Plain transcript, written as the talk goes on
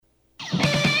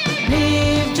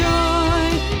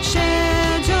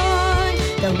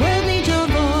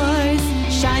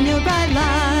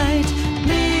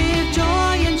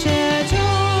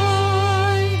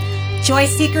joy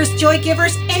seekers, joy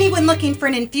givers, anyone looking for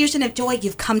an infusion of joy,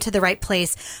 you've come to the right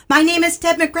place. My name is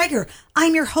Deb McGregor.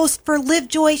 I'm your host for Live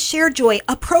Joy, Share Joy,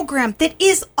 a program that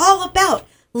is all about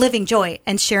living joy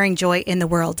and sharing joy in the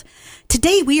world.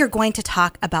 Today, we are going to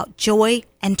talk about joy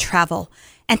and travel.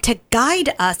 And to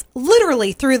guide us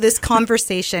literally through this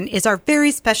conversation is our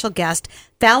very special guest,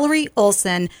 Valerie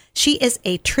Olson. She is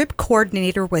a trip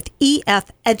coordinator with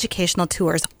EF Educational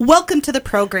Tours. Welcome to the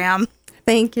program.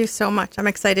 Thank you so much. I'm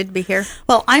excited to be here.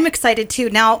 Well, I'm excited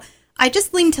too. Now, I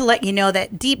just need to let you know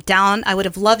that deep down, I would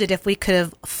have loved it if we could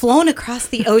have flown across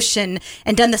the ocean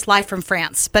and done this live from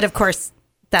France. But of course,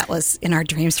 that was in our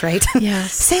dreams, right?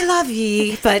 Yes. C'est la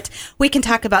vie. But we can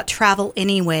talk about travel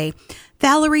anyway.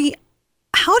 Valerie,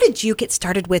 how did you get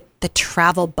started with the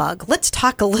travel bug? Let's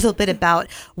talk a little bit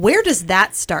about where does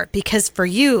that start? Because for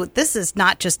you, this is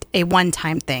not just a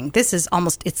one-time thing. This is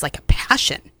almost, it's like a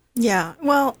passion. Yeah.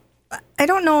 Well, I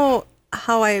don't know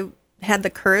how I had the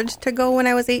courage to go when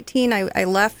I was 18. I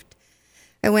left.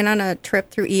 I went on a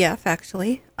trip through EF,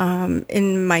 actually,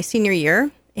 in my senior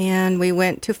year. And we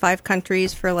went to 5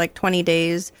 countries for like 20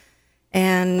 days.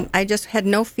 And I just had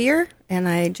no fear. And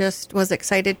I just was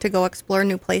excited to go explore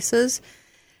new places.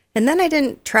 And then I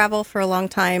didn't travel for a long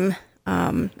time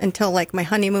until like my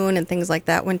honeymoon and things like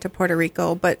that, went to Puerto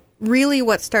Rico. But really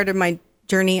what started my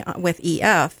journey with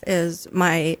EF is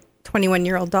my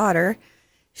 21-year-old daughter.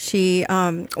 She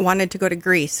wanted to go to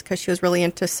Greece because she was really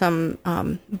into some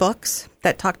books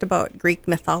that talked about Greek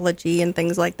mythology and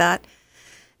things like that.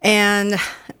 And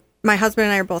my husband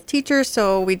and I are both teachers,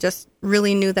 so we just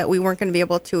really knew that we weren't going to be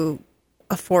able to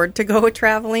afford to go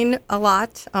traveling a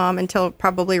lot until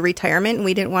probably retirement, and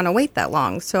we didn't want to wait that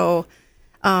long. So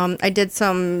I did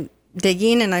some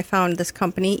digging, and I found this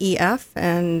company, EF,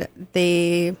 and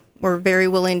they were very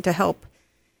willing to help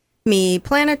me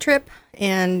plan a trip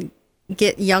and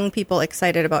get young people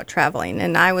excited about traveling.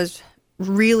 And I was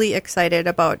really excited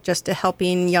about just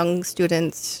helping young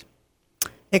students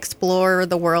explore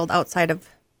the world outside of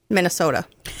Minnesota.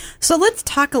 So let's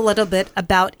talk a little bit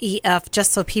about EF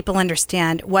just so people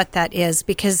understand what that is,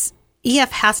 because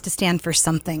EF has to stand for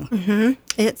something. Mm-hmm.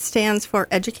 It stands for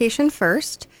Education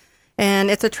First,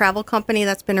 and it's a travel company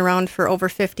that's been around for over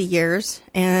 50 years,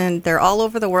 and they're all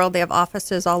over the world. They have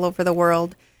offices all over the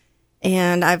world.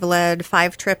 And I've led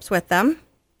 5 trips with them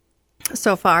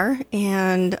so far.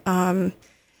 And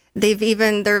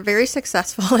they're very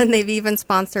successful, and they've even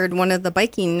sponsored one of the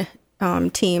biking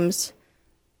teams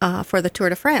for the Tour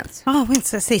de France. Oh, oui,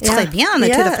 ça c'est très bien, the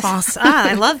Tour de France.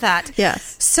 I love that.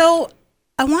 Yes. So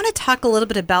I want to talk a little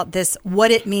bit about this, what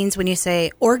it means when you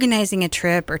say organizing a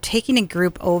trip or taking a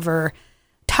group over.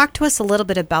 Talk to us a little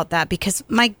bit about that, because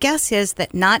my guess is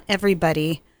that not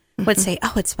everybody would say,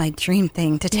 oh, it's my dream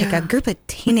thing to take a group of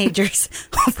teenagers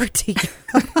over to you.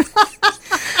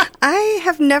 I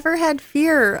have never had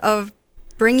fear of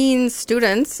bringing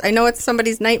students. I know it's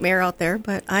somebody's nightmare out there,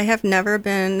 but I have never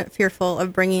been fearful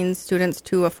of bringing students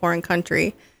to a foreign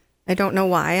country. I don't know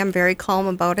why. I'm very calm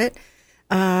about it.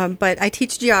 But I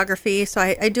teach geography, so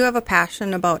I do have a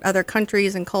passion about other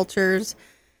countries and cultures.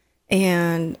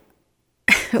 And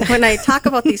when I talk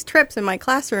about these trips in my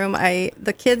classroom,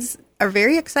 the kids are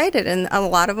very excited, and a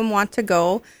lot of them want to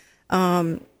go.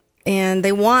 And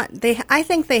I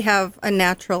think they have a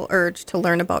natural urge to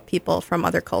learn about people from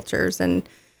other cultures and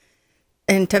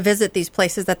to visit these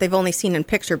places that they've only seen in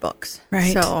picture books.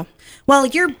 Right. So, well,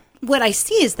 what I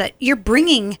see is that you're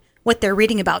bringing what they're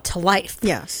reading about to life.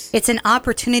 Yes. It's an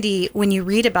opportunity when you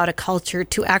read about a culture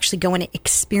to actually go and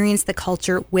experience the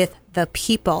culture with the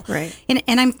people. Right.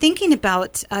 And I'm thinking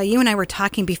about, you and I were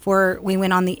talking before we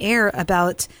went on the air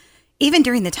about even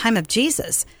during the time of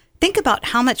Jesus. Think about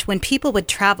how much when people would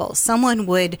travel, someone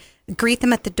would greet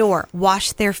them at the door,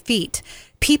 wash their feet.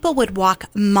 People would walk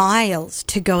miles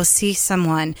to go see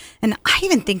someone. And I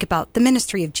even think about the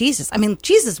ministry of Jesus. I mean,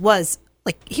 Jesus was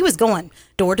like, he was going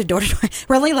door to door to door,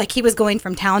 really like he was going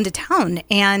from town to town.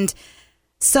 And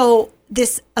so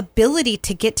this ability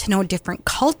to get to know different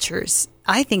cultures,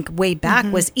 I think way back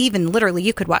was even literally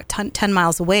you could walk 10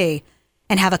 miles away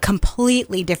and have a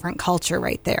completely different culture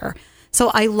right there. So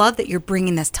I love that you're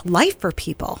bringing this to life for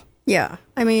people. Yeah.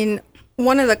 I mean,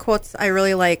 one of the quotes I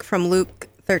really like from Luke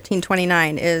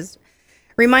 13:29 is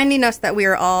reminding us that we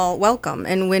are all welcome.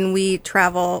 And when we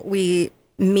travel, we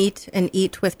meet and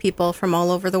eat with people from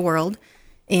all over the world,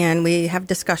 and we have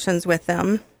discussions with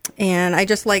them. And I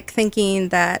just like thinking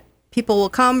that people will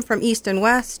come from east and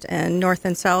west and north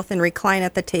and south and recline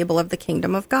at the table of the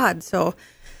kingdom of God. So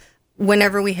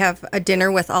whenever we have a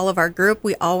dinner with all of our group,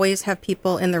 we always have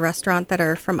people in the restaurant that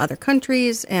are from other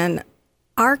countries, and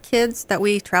our kids that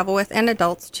we travel with, and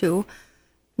adults too,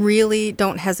 really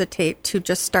don't hesitate to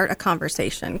just start a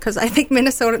conversation, because I think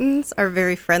Minnesotans are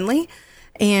very friendly,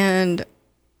 and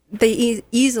they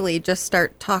easily just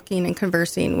start talking and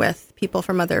conversing with people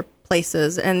from other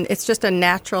places, and it's just a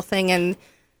natural thing, and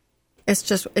it's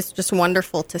just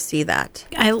wonderful to see that.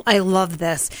 I love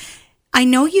this. I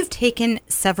know you've taken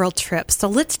several trips, so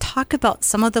let's talk about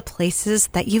some of the places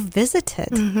that you've visited.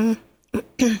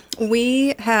 Mm-hmm.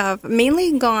 We have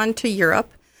mainly gone to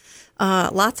Europe.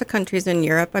 Lots of countries in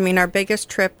Europe. I mean, our biggest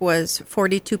trip was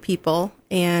 42 people,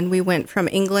 and we went from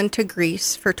England to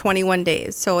Greece for 21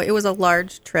 days. So it was a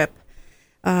large trip.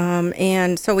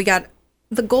 And so we got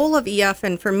the goal of EF,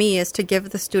 and for me, is to give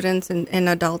the students and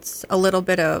adults a little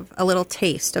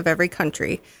taste of every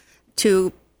country,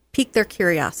 to pique their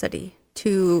curiosity,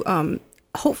 to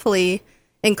hopefully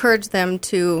encourage them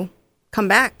to come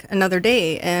back another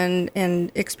day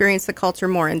and experience the culture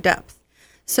more in depth.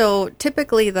 So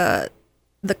typically the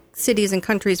cities and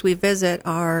countries we visit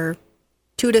are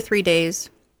 2 to 3 days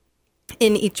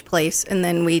in each place, and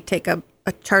then we take a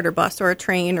charter bus or a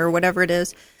train or whatever it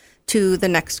is to the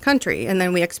next country, and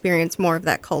then we experience more of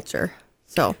that culture.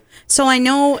 So I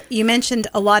know you mentioned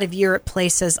a lot of Europe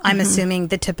places. I'm assuming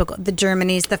the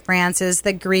Germanys, the Frances,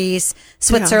 the Greece,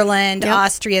 Switzerland,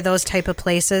 Austria, those type of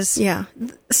places. Yeah.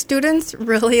 Students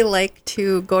really like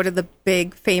to go to the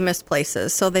big famous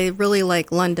places. So they really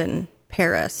like London,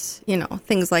 Paris,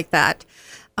 things like that.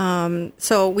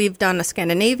 So we've done a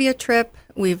Scandinavia trip.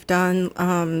 We've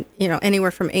done,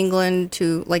 anywhere from England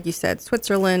to, like you said,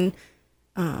 Switzerland,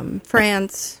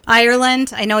 France,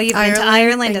 Ireland. I know you've been to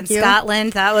Ireland and you.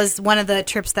 Scotland. That was one of the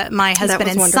trips that my husband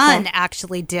and wonderful. son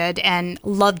actually did and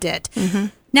loved it. Mm-hmm.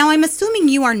 Now, I'm assuming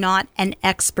you are not an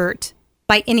expert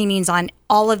by any means on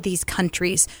all of these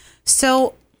countries.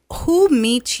 So who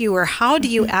meets you, or how do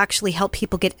you actually help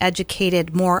people get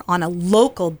educated more on a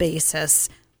local basis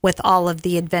with all of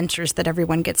the adventures that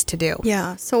everyone gets to do?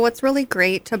 Yeah. So what's really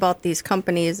great about these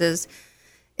companies is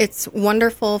it's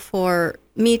wonderful for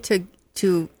me to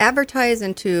advertise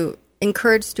and to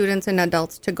encourage students and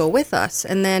adults to go with us.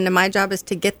 And then my job is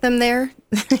to get them there,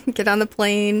 get on the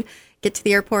plane, get to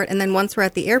the airport. And then once we're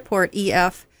at the airport,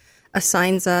 EF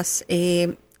assigns us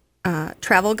a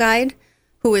travel guide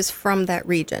who is from that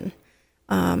region.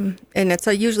 And it's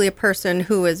usually a person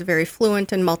who is very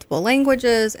fluent in multiple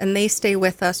languages, and they stay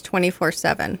with us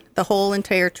 24/7, the whole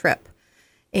entire trip.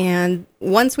 And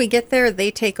once we get there, they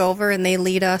take over and they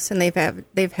lead us, and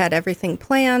they've had everything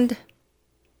planned.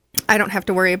 I don't have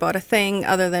to worry about a thing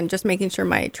other than just making sure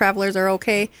my travelers are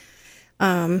okay,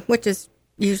 which is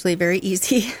usually very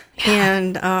easy.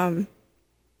 And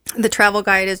the travel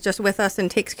guide is just with us and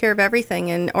takes care of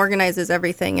everything and organizes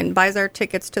everything and buys our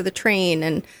tickets to the train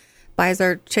and buys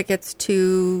our tickets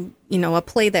to, a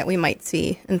play that we might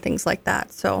see and things like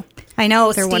that. So I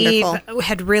know they're Steve wonderful.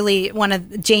 had really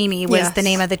Jamie was Yes. the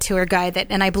name of the tour guide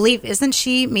and I believe, isn't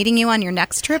she meeting you on your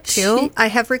next trip too? I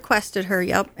have requested her,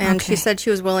 yep. And Okay. she said she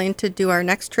was willing to do our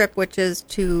next trip, which is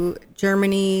to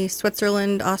Germany,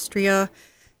 Switzerland, Austria,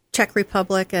 Czech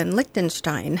Republic, and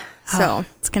Liechtenstein. So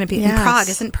it's going to be in Yes. Prague.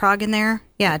 Isn't Prague in there?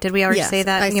 Yeah. Did we already Yes, say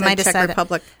that? I You said might have Czech said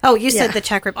Republic. It. Oh, you Yeah. said the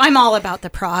Czech Republic. I'm all about the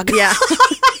Prague. yeah.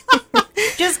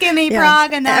 Just give me Yeah.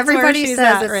 Prague, and that's everybody where she's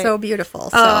says at, it's right? so beautiful.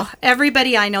 So Oh,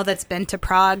 everybody I know that's been to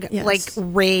Prague Yes.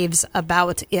 raves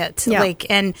about it.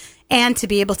 Yeah. And to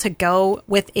be able to go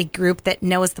with a group that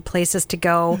knows the places to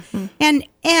go,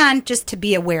 and just to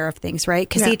be aware of things, right?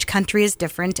 Because Yeah. each country is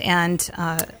different, and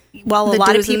while a The lot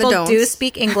of do's and the people do don'ts.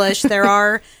 speak English, there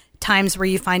are times where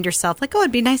you find yourself like, oh,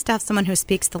 it'd be nice to have someone who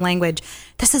speaks the language.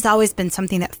 This has always been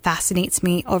something that fascinates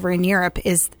me over in Europe.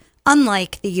 Is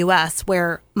unlike the U.S.,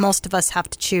 where most of us have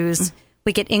to choose.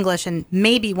 We get English and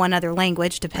maybe one other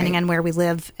language, depending on where we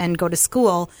live and go to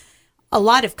school. A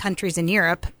lot of countries in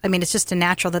Europe, I mean, it's just a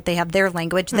natural that they have their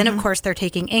language. Then, of course, they're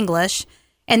taking English.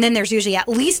 And then there's usually at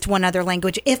least one other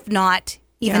language, if not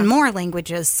even more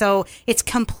languages. So it's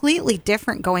completely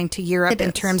different going to Europe It in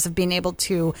is. terms of being able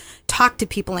to talk to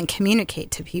people and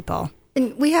communicate to people.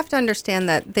 And we have to understand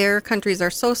that their countries are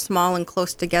so small and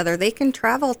close together. They can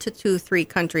travel to 2-3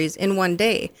 countries in one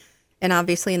day. And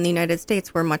obviously in the United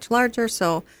States, we're much larger.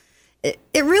 So it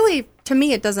really, to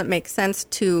me, it doesn't make sense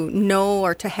to know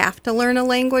or to have to learn a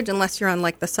language unless you're on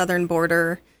like the southern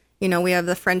border. We have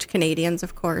the French Canadians,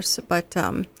 of course. But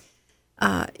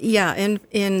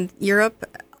in Europe,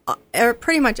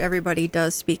 pretty much everybody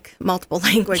does speak multiple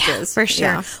languages. For sure.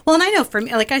 Yeah. Well, and I know for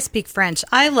me, I speak French.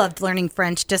 I loved learning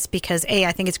French just because,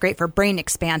 I think it's great for brain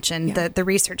expansion, the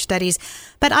research studies.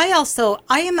 But I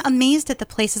am amazed at the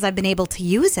places I've been able to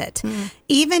use it.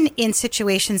 Even in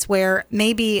situations where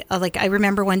maybe, I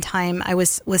remember one time I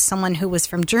was with someone who was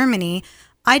from Germany.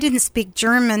 I didn't speak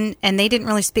German and they didn't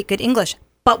really speak good English,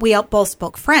 but we both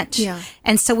spoke French. Yeah.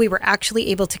 And so we were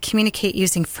actually able to communicate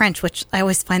using French, which I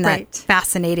always find that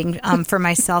fascinating for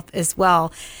myself as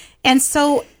well. And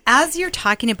so as you're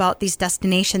talking about these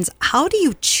destinations, how do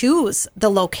you choose the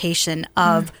location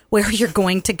of where you're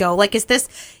going to go? Like, is this,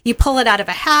 you pull it out of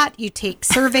a hat, you take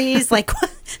surveys? Like,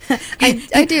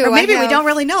 I do. Or maybe we don't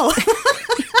really know.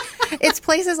 It's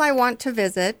places I want to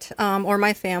visit, or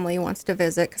my family wants to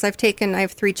visit, because I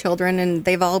have 3 children, and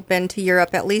they've all been to Europe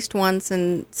at least once,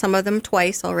 and some of them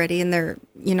twice already, and they're,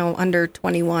 under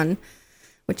 21,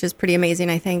 which is pretty amazing,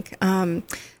 I think.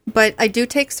 But I do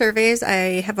take surveys.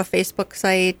 I have a Facebook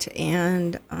site,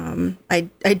 and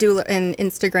I do an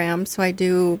Instagram, so I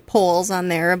do polls on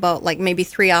there about like maybe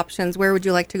 3 options. Where would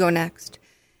you like to go next?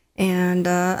 And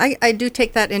I do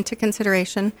take that into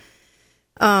consideration.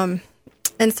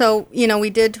 And so, we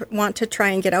did want to try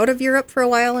and get out of Europe for a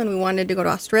while, and we wanted to go to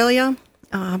Australia.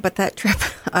 But that trip,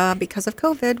 because of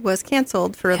COVID, was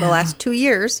canceled for the last 2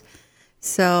 years.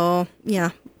 So,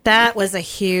 yeah. That was a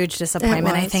huge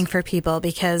disappointment, I think, for people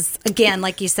because, again,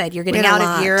 like you said, you're getting out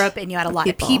of Europe and you had a lot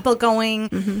of people going.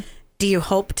 Mm-hmm. Do you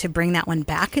hope to bring that one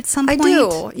back at some point? I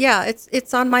do. Yeah,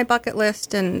 it's on my bucket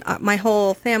list, and my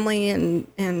whole family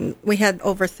and we had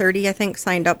over 30, I think,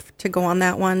 signed up to go on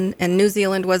that one. And New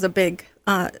Zealand was a big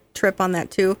trip on that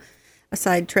too, a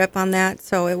side trip on that.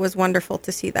 So it was wonderful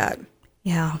to see that.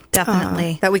 Yeah,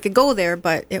 definitely. That we could go there,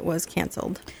 but it was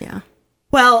canceled. Yeah.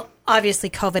 Well, obviously,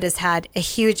 COVID has had a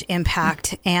huge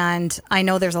impact, and I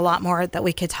know there's a lot more that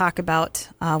we could talk about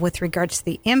with regards to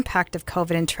the impact of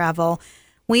COVID and travel.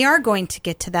 We are going to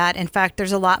get to that. In fact,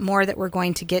 there's a lot more that we're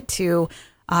going to get to.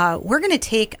 We're going to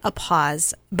take a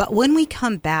pause, but when we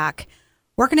come back,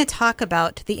 we're going to talk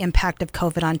about the impact of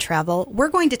COVID on travel. We're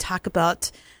going to talk about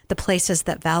the places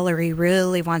that Valerie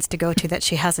really wants to go to that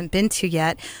she hasn't been to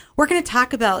yet. We're going to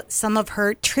talk about some of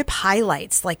her trip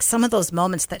highlights, like some of those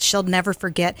moments that she'll never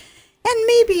forget. And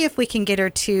maybe if we can get her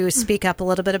to speak up a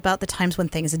little bit about the times when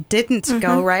things didn't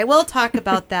go right, we'll talk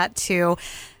about that too.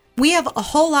 We have a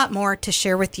whole lot more to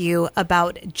share with you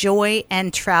about joy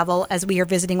and travel as we are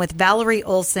visiting with Valerie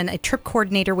Olson, a trip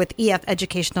coordinator with EF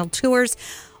Educational Tours.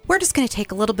 We're just going to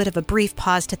take a little bit of a brief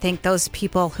pause to thank those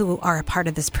people who are a part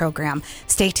of this program.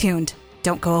 Stay tuned.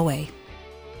 Don't go away.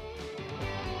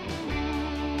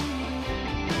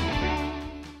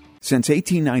 Since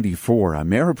 1894,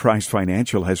 Ameriprise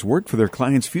Financial has worked for their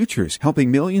clients' futures, helping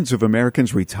millions of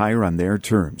Americans retire on their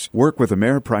terms. Work with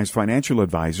Ameriprise Financial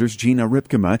advisors Gina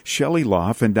Ripkema, Shelley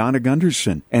Loff, and Donna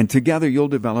Gunderson, and together you'll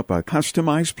develop a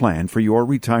customized plan for your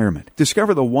retirement.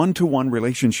 Discover the one-to-one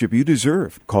relationship you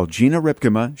deserve. Call Gina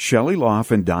Ripkema, Shelley Loff,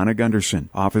 and Donna Gunderson.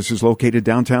 Office is located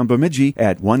downtown Bemidji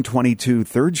at 122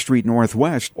 3rd Street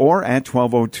Northwest or at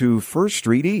 1202 1st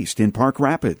Street East in Park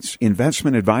Rapids.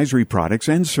 Investment advisory products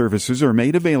and services are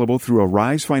made available through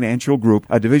Arise Financial Group,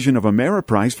 a division of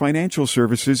Ameriprise Financial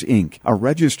Services, Inc., a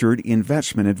registered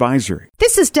investment advisor.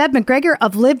 This is Deb McGregor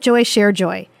of Live Joy, Share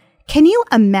Joy. Can you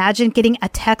imagine getting a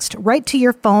text right to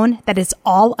your phone that is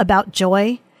all about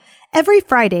joy? Every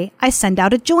Friday, I send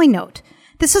out a joy note.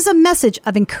 This is a message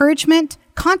of encouragement,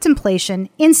 contemplation,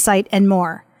 insight, and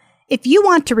more. If you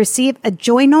want to receive a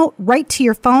joy note right to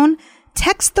your phone,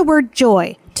 text the word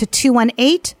joy to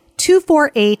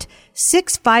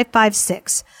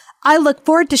 218-248-6556. I look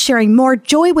forward to sharing more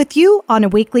joy with you on a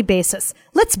weekly basis.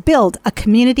 Let's build a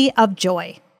community of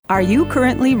joy. Are you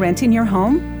currently renting your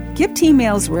home? Give Team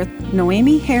Aylesworth,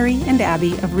 Noemi, Harry, and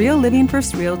Abby of Real Living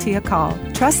First Realty a call.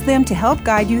 Trust them to help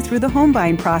guide you through the home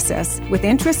buying process. With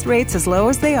interest rates as low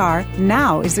as they are,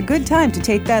 now is a good time to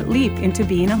take that leap into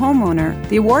being a homeowner.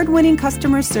 The award-winning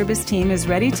customer service team is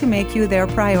ready to make you their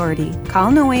priority.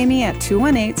 Call Noemi at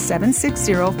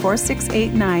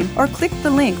 218-760-4689 or click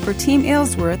the link for Team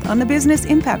Aylesworth on the Business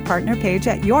Impact Partner page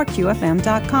at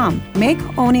yourqfm.com.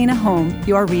 Make owning a home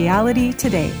your reality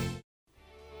today.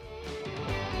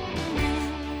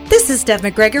 This is Deb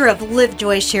McGregor of Live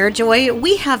Joy, Share Joy.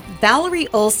 We have Valerie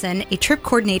Olson, a trip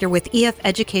coordinator with EF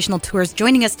Educational Tours,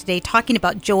 joining us today talking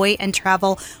about joy and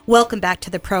travel. Welcome back to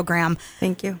the program.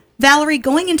 Thank you. Valerie,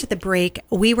 going into the break,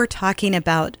 we were talking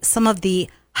about some of the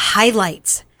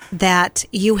highlights that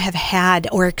you have had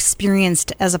or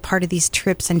experienced as a part of these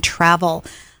trips and travel.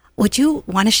 Would you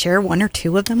want to share one or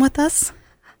two of them with us?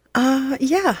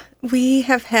 Yeah, we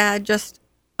have had just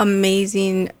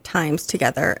amazing times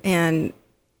together, and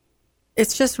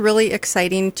it's just really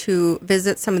exciting to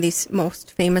visit some of these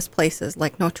most famous places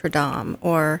like Notre Dame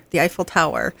or the Eiffel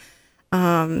Tower,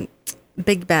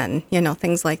 Big Ben,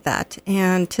 things like that.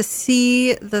 And to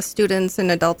see the students and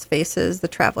adults' faces, the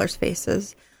travelers'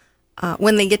 faces,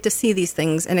 when they get to see these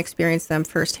things and experience them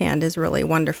firsthand is really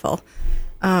wonderful.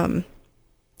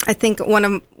 I think one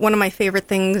of my favorite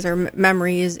things or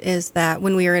memories is that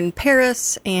when we were in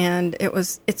Paris, and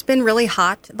it's been really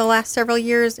hot the last several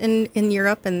years in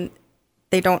Europe, and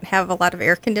they don't have a lot of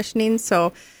air conditioning,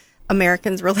 so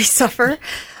Americans really suffer.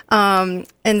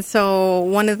 And so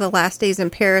one of the last days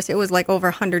in Paris, it was like over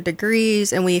 100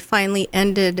 degrees, and we finally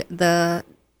ended the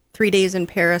 3 days in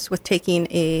Paris with taking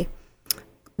a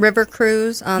river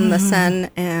cruise on the Seine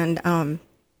and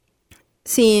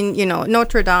seeing,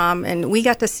 Notre Dame, and we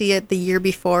got to see it the year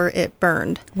before it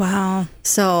burned. Wow.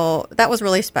 So that was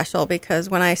really special because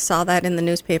when I saw that in the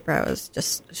newspaper, I was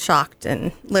just shocked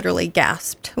and literally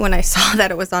gasped when I saw that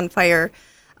it was on fire,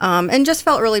 and just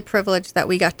felt really privileged that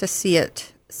we got to see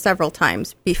it several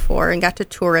times before and got to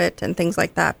tour it and things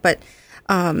like that. But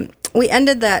we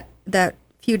ended that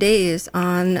few days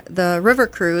on the river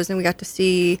cruise, and we got to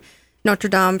see Notre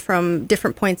Dame from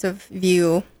different points of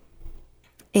view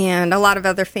and a lot of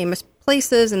other famous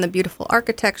places and the beautiful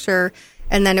architecture.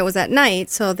 And then it was at night,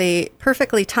 so they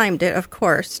perfectly timed it, of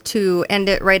course, to end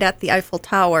it right at the Eiffel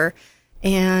Tower.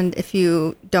 And if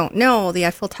you don't know, the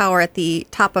Eiffel Tower, at the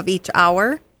top of each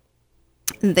hour,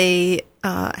 they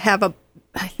have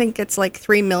I think it's like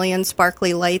 3 million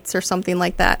sparkly lights or something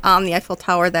like that on the Eiffel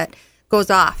Tower that goes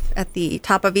off at the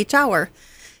top of each hour.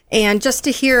 And just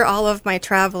to hear all of my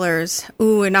travelers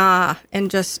ooh and ah and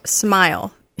just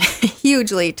smile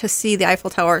hugely to see the Eiffel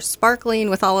Tower sparkling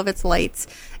with all of its lights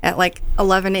at like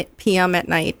 11 p.m. at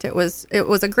night. It was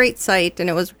a great sight, and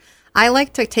I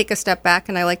like to take a step back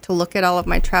and I like to look at all of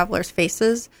my travelers'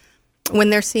 faces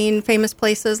when they're seeing famous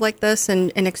places like this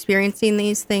and experiencing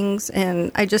these things,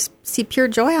 and I just see pure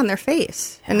joy on their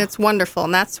face, and it's wonderful,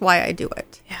 and that's why I do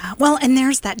it. Yeah. Well, and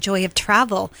there's that joy of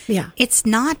travel. Yeah. It's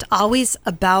not always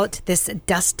about this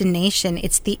destination.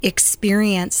 It's the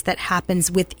experience that happens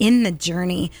within the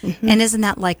journey. Mm-hmm. And isn't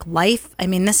that like life? I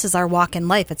mean, this is our walk in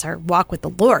life. It's our walk with the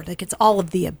Lord. Like, it's all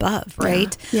of the above,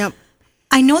 right? Yeah. Yep.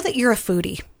 I know that you're a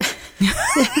foodie.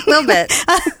 A little bit.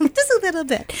 Just a little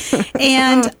bit.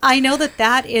 And I know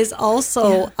that is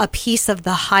also a piece of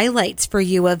the highlights for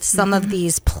you of some of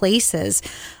these places.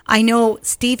 I know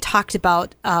Steve talked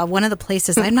about one of the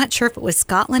places, I'm not sure if it was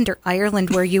Scotland or Ireland,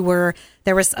 where you were,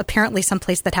 there was apparently some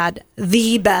place that had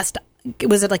the best,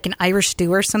 was it like an Irish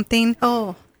stew or something?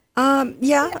 Oh,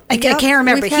 yeah. I can't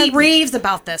remember. He raves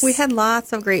about this. We had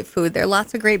lots of great food there,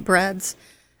 lots of great breads.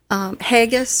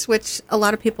 Haggis, which a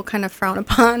lot of people kind of frown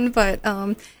upon, but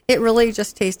it really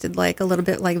just tasted like a little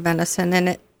bit like venison.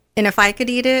 And if I could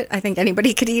eat it, I think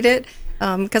anybody could eat it,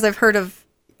 because I've heard of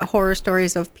horror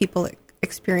stories of people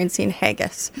experiencing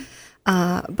haggis.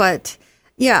 But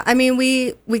yeah, I mean,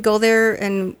 we go there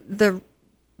and the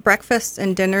breakfasts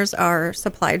and dinners are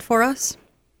supplied for us.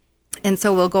 And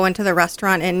so we'll go into the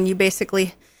restaurant and you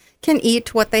basically can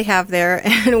eat what they have there.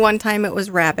 And one time it was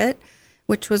rabbit,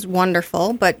 which was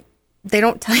wonderful, but they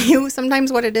don't tell you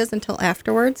sometimes what it is until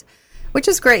afterwards, which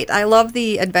is great. I love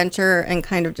the adventure and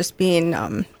kind of just being,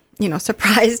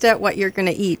 surprised at what you're going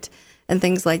to eat and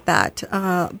things like that.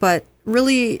 But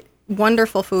really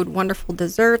wonderful food, wonderful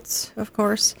desserts, of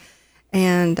course.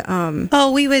 And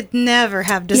we would never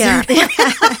have dessert. Yeah.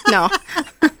 No.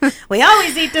 We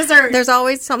always eat dessert. There's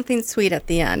always something sweet at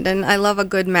the end, and I love a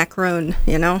good macaron,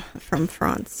 from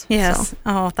France. Yes. So,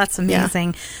 oh, that's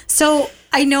amazing. Yeah. So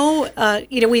I know,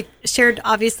 we've shared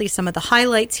obviously some of the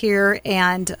highlights here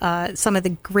and some of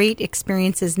the great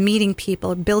experiences meeting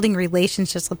people, building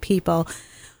relationships with people.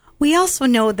 We also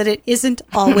know that it isn't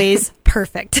always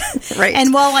perfect. Right.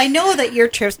 And while I know that your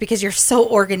trips, because you're so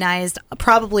organized,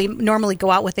 probably normally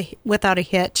go out without a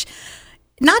hitch,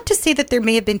 not to say that there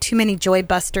may have been too many joy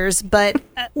busters, but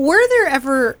were there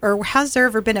ever, or has there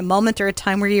ever been a moment or a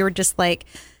time where you were just like,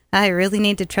 I really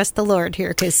need to trust the Lord here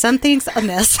because something's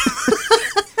amiss?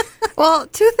 Well,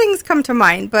 two things come to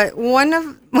mind, but one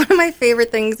of my favorite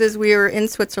things is we were in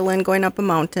Switzerland going up a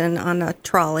mountain on a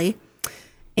trolley,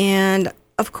 and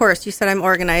of course, you said I'm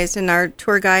organized, and our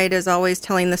tour guide is always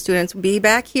telling the students, be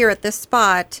back here at this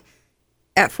spot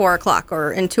at 4:00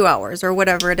 or in 2 hours or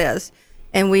whatever it is.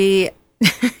 And we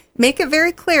make it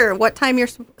very clear what time you're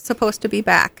supposed to be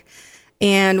back.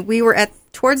 And we were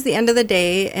towards the end of the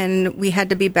day, and we had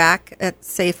to be back at,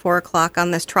 say, 4:00 on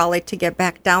this trolley to get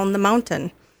back down the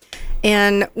mountain.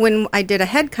 And when I did a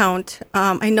head count,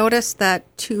 I noticed that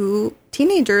 2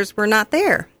 teenagers were not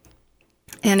there.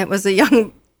 And it was a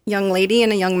young lady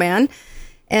and a young man,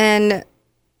 and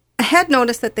I had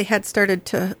noticed that they had started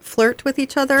to flirt with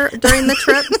each other during the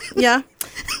trip. Yeah.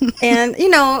 And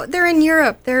they're in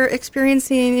Europe, they're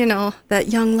experiencing that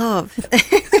young love.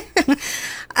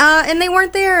 And they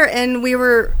weren't there. And we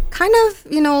were kind of,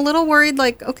 a little worried,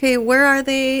 like, okay, where are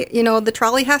they? The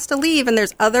trolley has to leave and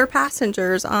there's other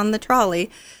passengers on the trolley.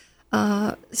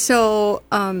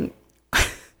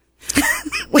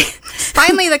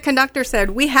 Finally, the conductor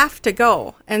said, we have to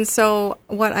go. And so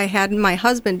what I had my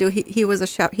husband do, he's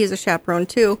a chaperone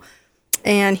too.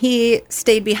 And he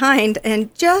stayed behind.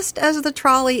 And just as the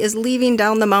trolley is leaving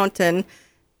down the mountain,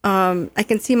 I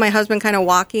can see my husband kind of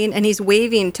walking, and he's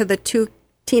waving to the two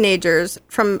teenagers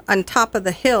from on top of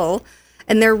the hill.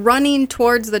 And they're running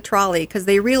towards the trolley because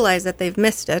they realize that they've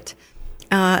missed it.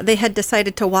 They had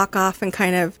decided to walk off and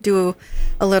kind of do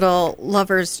a little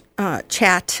lovers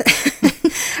chat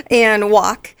and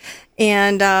walk.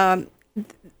 And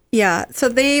so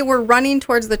they were running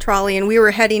towards the trolley, and we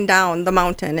were heading down the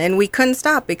mountain, and we couldn't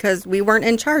stop because we weren't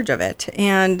in charge of it.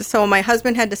 And so my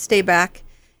husband had to stay back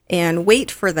and wait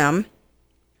for them.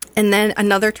 And then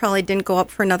another trolley didn't go up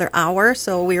for another hour,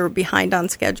 so we were behind on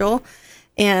schedule.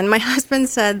 And my husband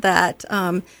said that,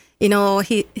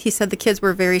 he said the kids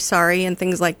were very sorry and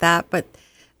things like that, but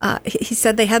he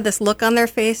said they had this look on their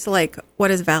face like,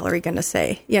 what is Valerie going to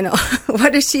say?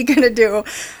 What is she going to do?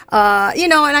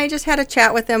 And I just had a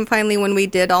chat with them finally when we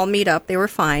did all meet up. They were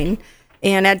fine.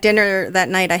 And at dinner that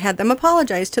night, I had them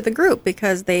apologize to the group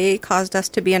because they caused us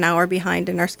to be an hour behind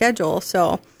in our schedule.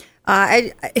 So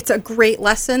it's a great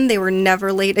lesson. They were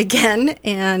never late again.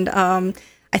 And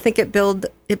I think it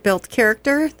built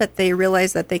character, that they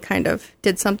realized that they kind of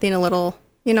did something a little,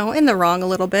 in the wrong a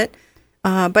little bit.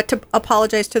 But to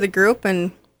apologize to the group,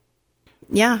 and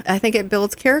I think it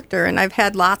builds character. And I've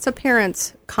had lots of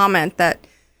parents comment that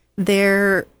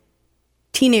their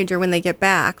teenager, when they get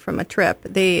back from a trip,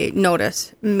 they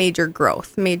notice major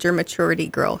growth, major maturity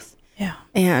growth. Yeah.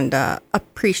 And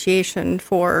appreciation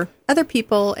for other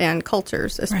people and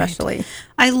cultures, especially. Right.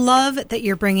 I love that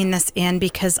you're bringing this in,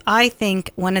 because I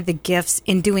think one of the gifts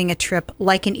in doing a trip,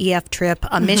 like an EF trip,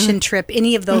 a mission trip,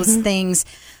 any of those things,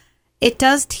 it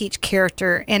does teach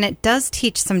character, and it does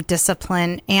teach some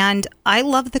discipline. And I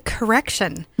love the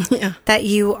correction that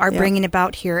you are bringing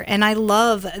about here. And I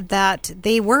love that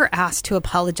they were asked to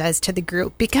apologize to the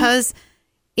group, because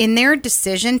in their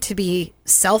decision to be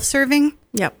self-serving,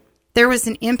 there was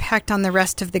an impact on the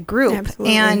rest of the group.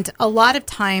 Absolutely. And a lot of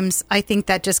times I think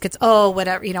that just gets,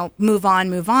 whatever, move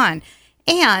on.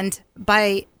 And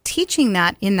by teaching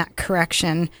that in that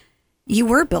correction, you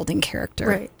were building character.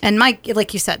 Right. And Mike,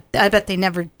 like you said, I bet they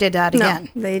never did that again.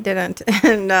 No, they didn't.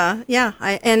 And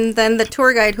and then the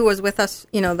tour guide who was with us,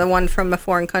 the one from a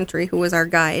foreign country who was our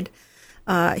guide,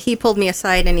 he pulled me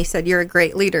aside and he said, "You're a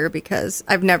great leader, because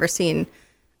I've never seen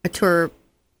a tour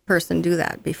person do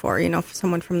that before,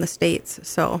 someone from the States."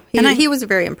 So he was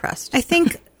very impressed. I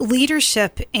think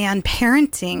leadership and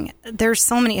parenting, there's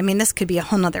so many, this could be a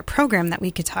whole nother program that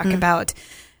we could talk about.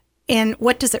 And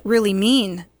what does it really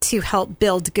mean to help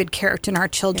build good character in our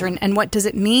children? And what does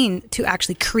it mean to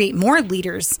actually create more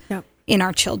leaders in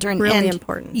our children? Really and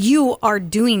important. You are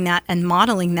doing that and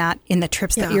modeling that in the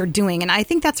trips that you're doing. And I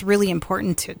think that's really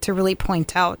important to really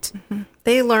point out. Mm-hmm.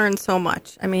 They learn so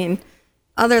much.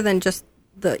 Other than just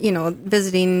the,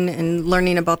 visiting and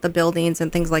learning about the buildings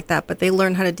and things like that, but they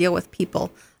learn how to deal with people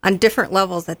on different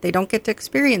levels that they don't get to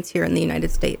experience here in the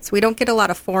United States. We don't get a lot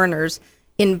of foreigners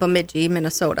in Bemidji,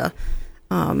 Minnesota.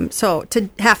 So to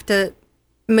have to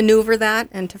maneuver that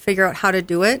and to figure out how to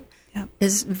do it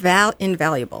is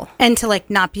invaluable. And to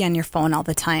not be on your phone all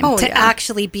the time.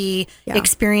 Actually be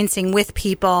experiencing with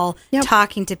people,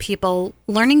 talking to people,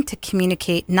 learning to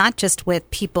communicate not just with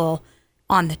people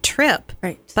on the trip,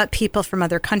 but people from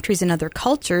other countries and other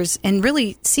cultures, and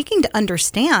really seeking to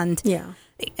understand.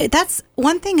 That's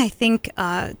one thing I think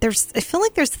I feel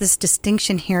like there's this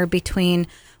distinction here between,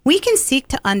 we can seek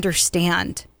to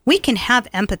understand, we can have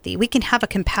empathy, we can have a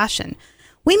compassion.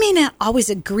 We may not always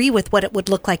agree with what it would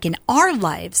look like in our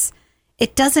lives.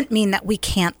 It doesn't mean that we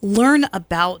can't learn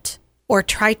about or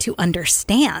try to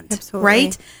understand. Absolutely.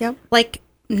 Right? Yep.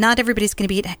 Not everybody's going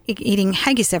to be eating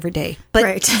haggis every day,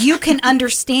 but you can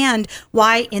understand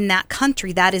why in that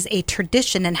country that is a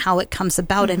tradition and how it comes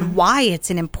about and why it's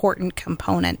an important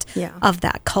component of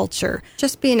that culture.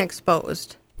 Just being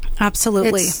exposed.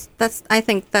 Absolutely. I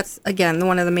think that's, again,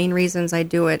 one of the main reasons I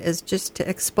do it, is just to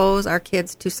expose our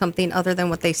kids to something other than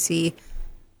what they see,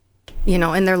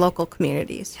 in their local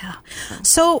communities. Yeah.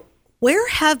 So where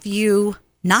have you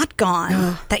not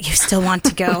gone that you still want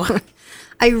to go?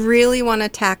 I really want to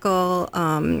tackle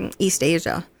East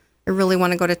Asia. I really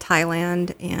want to go to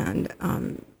Thailand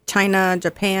and China,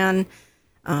 Japan,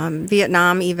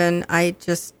 Vietnam even. I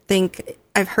just think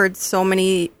I've heard so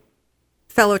many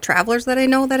fellow travelers that I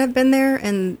know that have been there,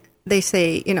 and they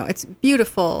say, it's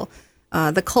beautiful.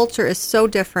 The culture is so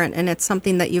different, and it's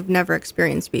something that you've never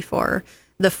experienced before.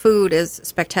 The food is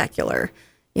spectacular.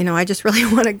 I just really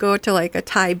want to go to like a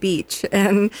Thai beach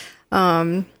and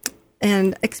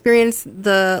experience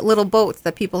the little boats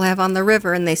that people have on the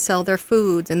river, and they sell their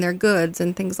foods and their goods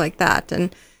and things like that.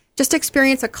 And just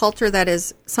experience a culture that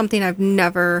is something I've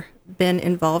never been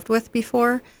involved with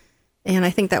before. And I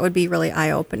think that would be really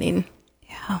eye-opening.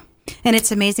 Yeah. And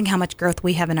it's amazing how much growth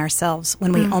we have in ourselves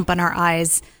when we open our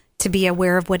eyes to be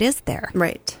aware of what is there.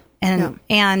 Right.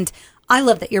 And I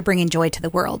love that you're bringing joy to the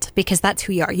world, because that's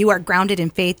who you are. You are grounded in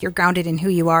faith. You're grounded in who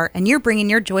you are, and you're bringing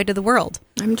your joy to the world.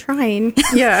 I'm trying.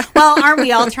 Yeah. Well, aren't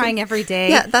we all trying every day?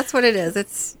 Yeah, that's what it is.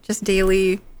 It's just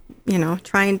daily,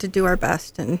 trying to do our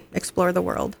best and explore the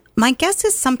world. My guess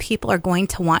is some people are going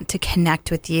to want to connect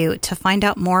with you to find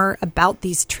out more about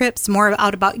these trips, more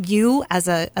out about you as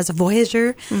a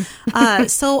voyager.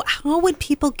 So how would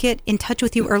people get in touch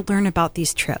with you or learn about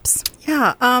these trips?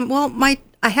 Yeah. Well,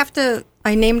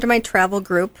 I named my travel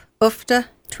group UFTA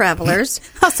Travelers.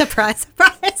 Oh, surprise.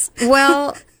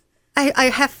 Well, I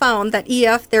have found that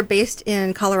EF, they're based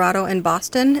in Colorado and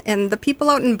Boston, and the people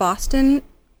out in Boston,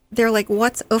 they're like,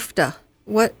 what's UFTA?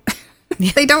 What?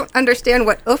 They don't understand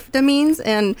what UFTA means,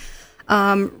 and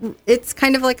it's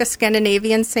kind of like a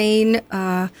Scandinavian saying.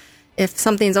 If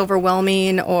something's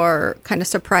overwhelming or kind of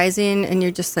surprising, and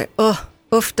you're just like, oh,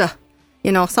 UFTA,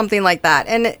 something like that.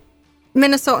 And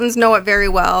Minnesotans know it very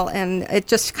well, and it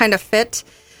just kind of fit.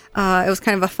 It was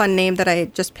kind of a fun name that I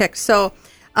just picked. So,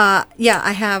 I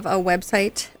have a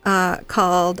website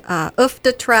called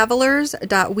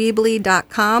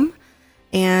uftatravelers.weebly.com.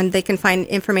 And they can find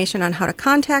information on how to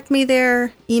contact me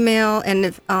there, email,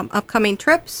 and upcoming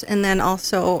trips, and then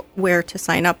also where to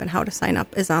sign up and how to sign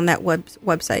up is on that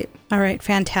website. All right,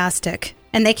 fantastic.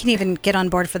 And they can even get on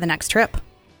board for the next trip.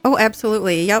 Oh,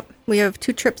 absolutely. Yep. We have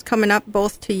 2 trips coming up,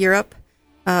 both to Europe.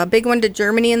 A big one to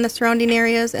Germany and the surrounding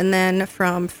areas, and then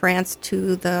from France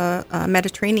to the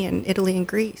Mediterranean, Italy and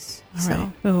Greece. All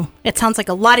right. Ooh, it sounds like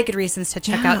a lot of good reasons to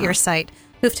check out your site.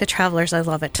 UFTA Travelers, I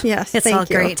love it. Yes, it's all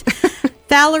great.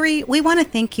 Valerie, we want to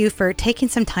thank you for taking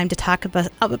some time to talk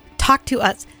to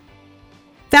us.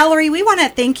 Valerie, we want to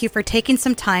thank you for taking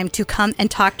some time to come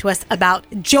and talk to us about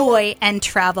joy and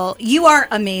travel. You are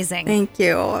amazing. Thank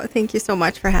you. Thank you so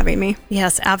much for having me.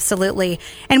 Yes, absolutely.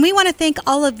 And we want to thank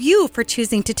all of you for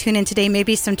choosing to tune in today.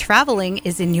 Maybe some traveling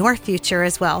is in your future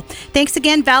as well. Thanks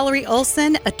again, Valerie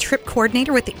Olson, a trip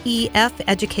coordinator with the EF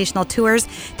Educational Tours.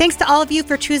 Thanks to all of you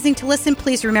for choosing to listen.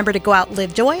 Please remember to go out,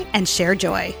 live joy, and share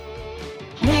joy.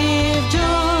 Live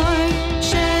joy,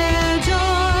 share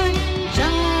joy,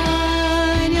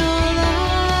 shine your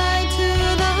light to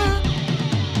the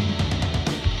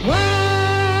world.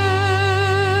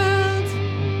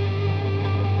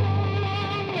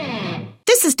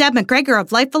 This is Deb McGregor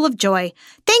of Life Full of Joy.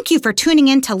 Thank you for tuning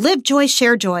in to Live Joy,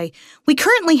 Share Joy. We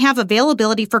currently have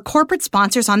availability for corporate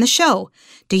sponsors on the show.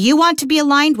 Do you want to be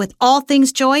aligned with all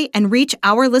things joy and reach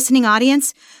our listening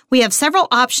audience? We have several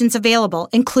options available,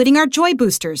 including our Joy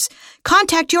Boosters.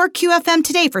 Contact your QFM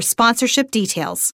today for sponsorship details.